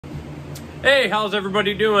Hey, how's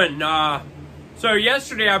everybody doing? So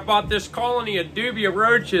yesterday I bought this colony of Dubia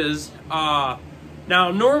roaches. Now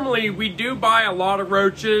normally we do buy a lot of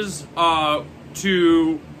roaches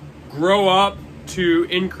to grow up, to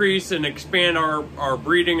increase and expand our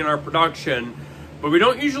breeding and our production, but we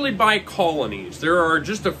don't usually buy colonies. There are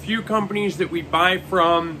just a few companies that we buy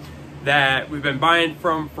from that we've been buying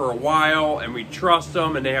from for a while, and we trust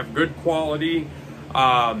them and they have good quality.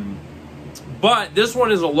 But this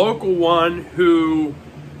one is a local one who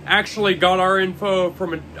actually got our info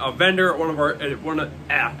from a vendor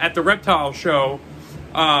at at the reptile show.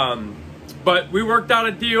 But we worked out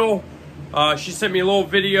a deal. She sent me a little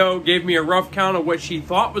video, gave me a rough count of what she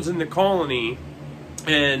thought was in the colony,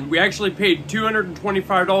 and we actually paid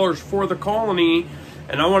 $225 for the colony.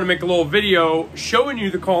 And I want to make a little video showing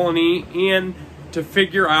you the colony and to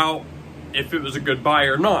figure out if it was a good buy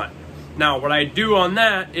or not. Now, what I do on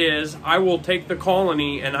that is I will take the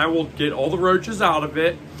colony and I will get all the roaches out of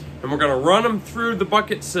it, and we're going to run them through the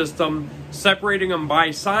bucket system, separating them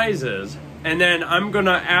by sizes, and then I'm going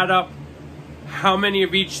to add up how many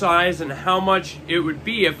of each size and how much it would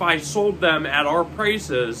be if I sold them at our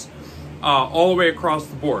prices all the way across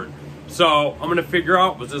the board. So I'm going to figure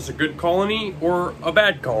out, was this a good colony or a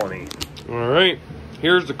bad colony? All right,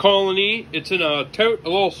 here's the colony. It's in a tote a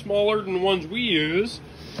little smaller than the ones we use.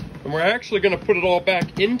 And we're actually going to put it all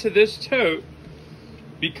back into this tote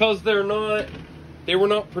because they were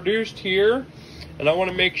not produced here. And I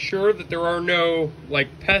want to make sure that there are no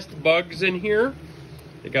like pest bugs in here.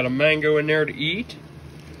 They got a mango in there to eat.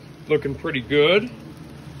 Looking pretty good.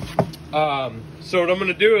 So what I'm going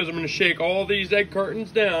to do is I'm going to shake all these egg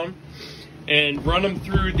cartons down and run them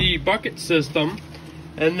through the bucket system.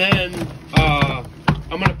 And then I'm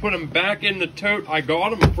going to put them back in the tote I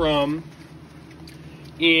got them from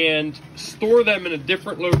and store them in a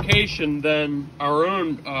different location than our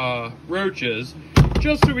own roaches,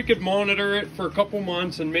 just so we could monitor it for a couple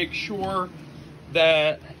months and make sure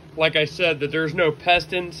that, like I said, that there's no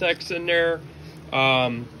pest insects in there.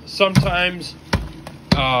 Sometimes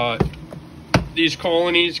these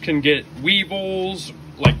colonies can get weevils,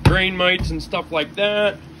 like grain mites and stuff like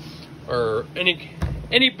that, or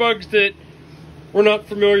any bugs that we're not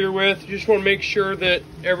familiar with. You just want to make sure that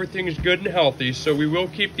everything is good and healthy. So we will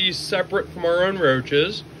keep these separate from our own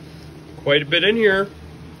roaches. Quite a bit in here.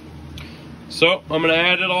 So I'm going to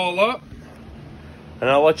add it all up and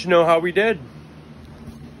I'll let you know how we did.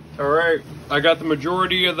 All right, I got the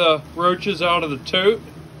majority of the roaches out of the tote.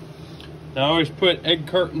 Now I always put egg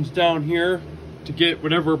cartons down here to get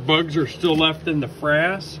whatever bugs are still left in the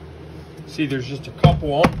frass. See, there's just a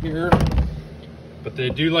couple on here, but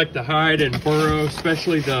they do like to hide and burrow,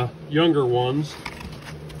 especially the younger ones.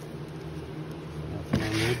 Nothing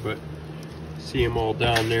on there, but see them all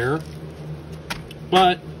down there.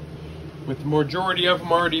 But with the majority of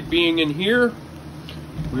them already being in here,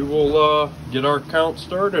 we will get our count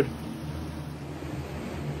started.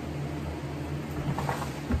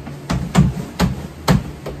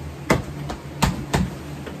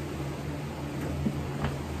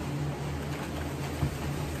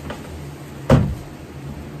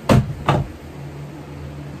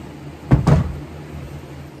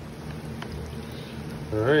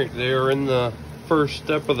 Alright, they are in the first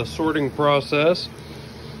step of the sorting process.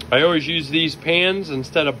 I always use these pans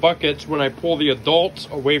instead of buckets when I pull the adults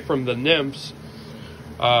away from the nymphs.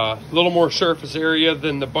 A little more surface area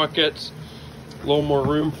than the buckets, a little more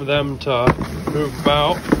room for them to move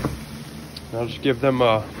about. I'll just give them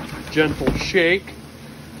a gentle shake.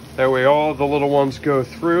 That way all the little ones go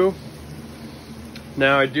through.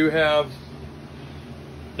 Now I do have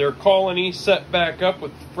their colony set back up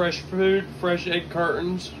with fresh food, fresh egg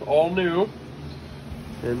cartons, all new.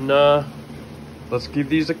 And let's give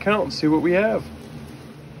these a count and see what we have.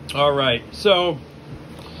 All right, so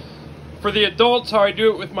for the adults, how I do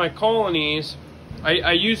it with my colonies,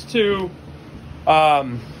 I used to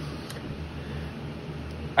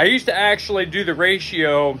actually do the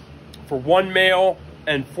ratio for 1 male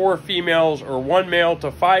and 4 females, or 1 male to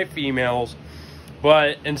 5 females.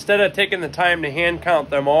 But instead of taking the time to hand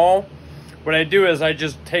count them all, what I do is I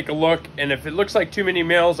just take a look, and if it looks like too many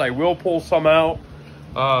males, I will pull some out.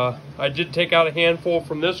 I did take out a handful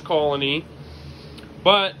from this colony,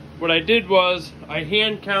 but what I did was I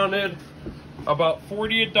hand counted about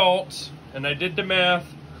 40 adults, and I did the math,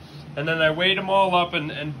 and then I weighed them all up,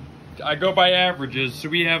 and I go by averages. So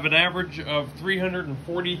we have an average of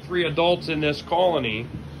 343 adults in this colony.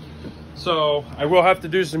 So I will have to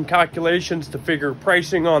do some calculations to figure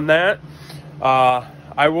pricing on that.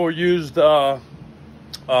 I will use the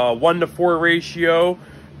 1 to 4 ratio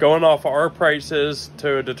going off our prices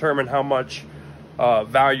to determine how much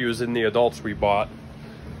values in the adults we bought.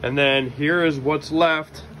 And then here is what's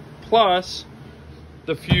left, plus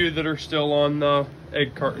the few that are still on the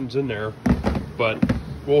egg cartons in there. But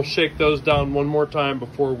we'll shake those down one more time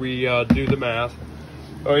before we do the math.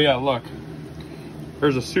 Oh yeah, look,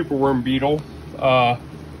 there's a superworm beetle.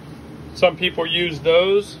 Some people use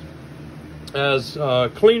those as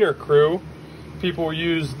cleaner crew. People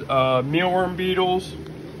use mealworm beetles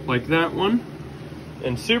like that one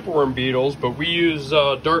and superworm beetles, but we use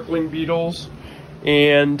darkling beetles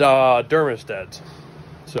and dermesteds.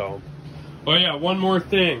 So, oh yeah, one more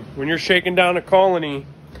thing. When you're shaking down a colony,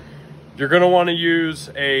 you're gonna wanna use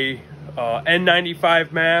a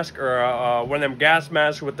N95 mask or one of them gas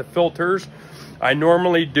masks with the filters. I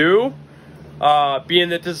normally do. Being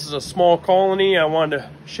that this is a small colony, I wanted to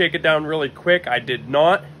shake it down really quick. I did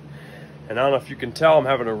not. And I don't know if you can tell, I'm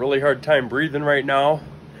having a really hard time breathing right now.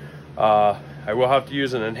 I will have to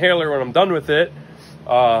use an inhaler when I'm done with it.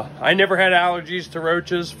 I never had allergies to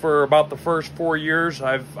roaches for about the first 4 years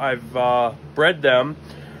I've bred them.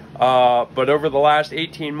 But over the last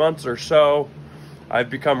 18 months or so, I've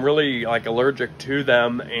become really like allergic to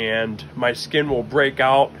them, and my skin will break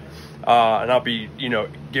out, and I'll be, you know,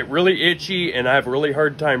 get really itchy, and I have a really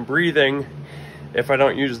hard time breathing if I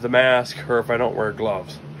don't use the mask or if I don't wear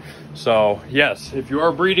gloves. So yes, if you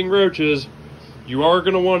are breeding roaches, you are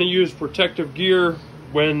going to want to use protective gear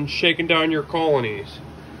when shaking down your colonies.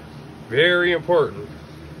 Very important.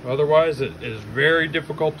 Otherwise, it is very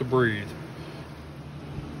difficult to breathe.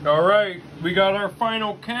 All right, we got our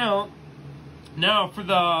final count. Now for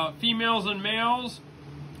the females and males,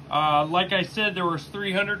 like I said, there was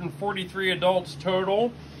 343 adults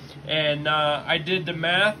total, and I did the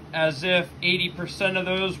math as if 80% of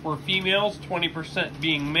those were females, 20%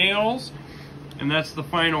 being males, and that's the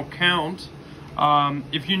final count.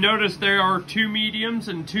 If you notice, there are 2 mediums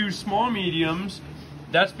and 2 small mediums.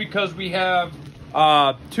 That's because we have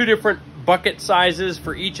 2 different bucket sizes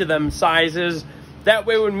for each of them sizes. That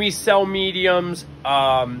way when we sell mediums,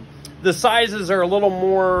 the sizes are a little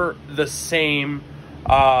more the same.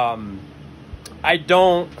 I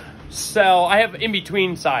don't sell, I have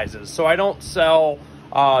in-between sizes, so I don't sell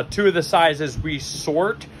 2 of the sizes we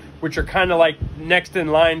sort, which are kind of like next in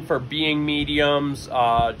line for being mediums.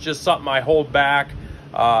 Just something I hold back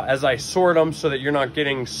as I sort them so that you're not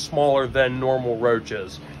getting smaller than normal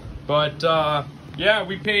roaches. But yeah,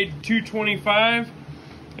 we paid $225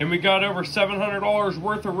 and we got over $700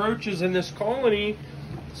 worth of roaches in this colony.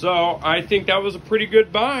 So I think that was a pretty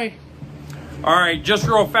good buy. All right, just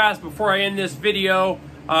real fast before I end this video,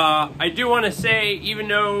 I do want to say, even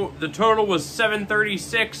though the total was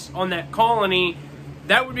 $736 on that colony,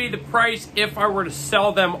 that would be the price if I were to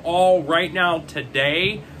sell them all right now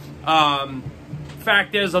today.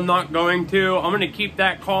 Fact is, I'm not going to. I'm going to keep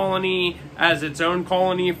that colony as its own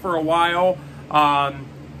colony for a while.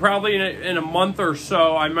 Probably in a month or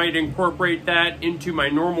so, I might incorporate that into my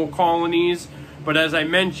normal colonies. But as I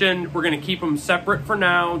mentioned, we're going to keep them separate for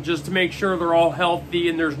now, just to make sure they're all healthy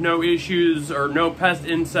and there's no issues or no pest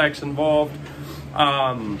insects involved.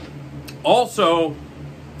 Also,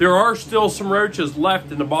 there are still some roaches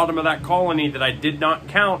left in the bottom of that colony that I did not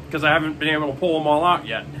count because I haven't been able to pull them all out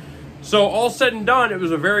yet. So all said and done, it was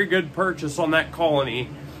a very good purchase on that colony.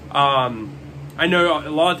 I know a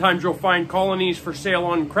lot of times you'll find colonies for sale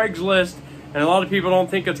on Craigslist, and a lot of people don't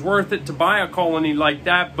think it's worth it to buy a colony like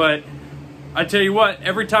that, but I tell you what,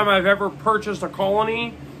 every time I've ever purchased a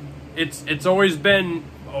colony, it's always been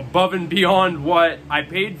above and beyond what I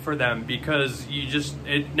paid for them, because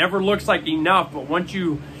it never looks like enough, but once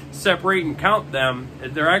you separate and count them,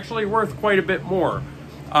 they're actually worth quite a bit more.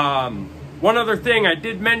 One other thing, I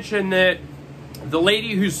did mention that the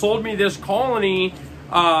lady who sold me this colony,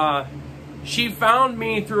 she found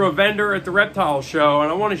me through a vendor at the reptile show,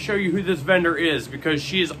 and I want to show you who this vendor is because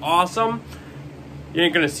she is awesome. You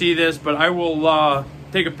ain't gonna see this, but I will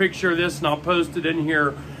take a picture of this and I'll post it in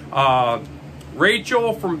here.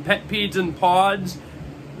 Rachel from Pet Peds and Pods.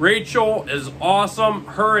 Rachel is awesome.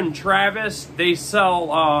 Her and Travis, they sell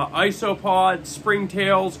isopods,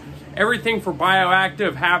 springtails, everything for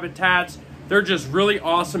bioactive habitats. They're just really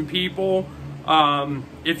awesome people.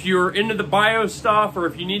 If you're into the bio stuff, or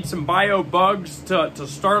if you need some bio bugs to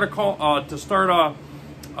start a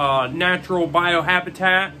natural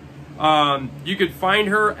biohabitat, you could find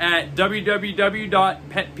her at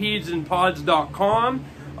www.petpedsandpods.com.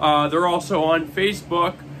 They're also on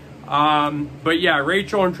Facebook. But yeah,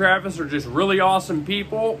 Rachel and Travis are just really awesome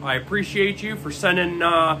people. I appreciate you for sending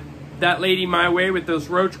that lady my way with this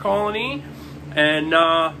roach colony. And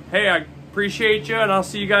hey, I appreciate you, and I'll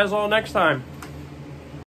see you guys all next time.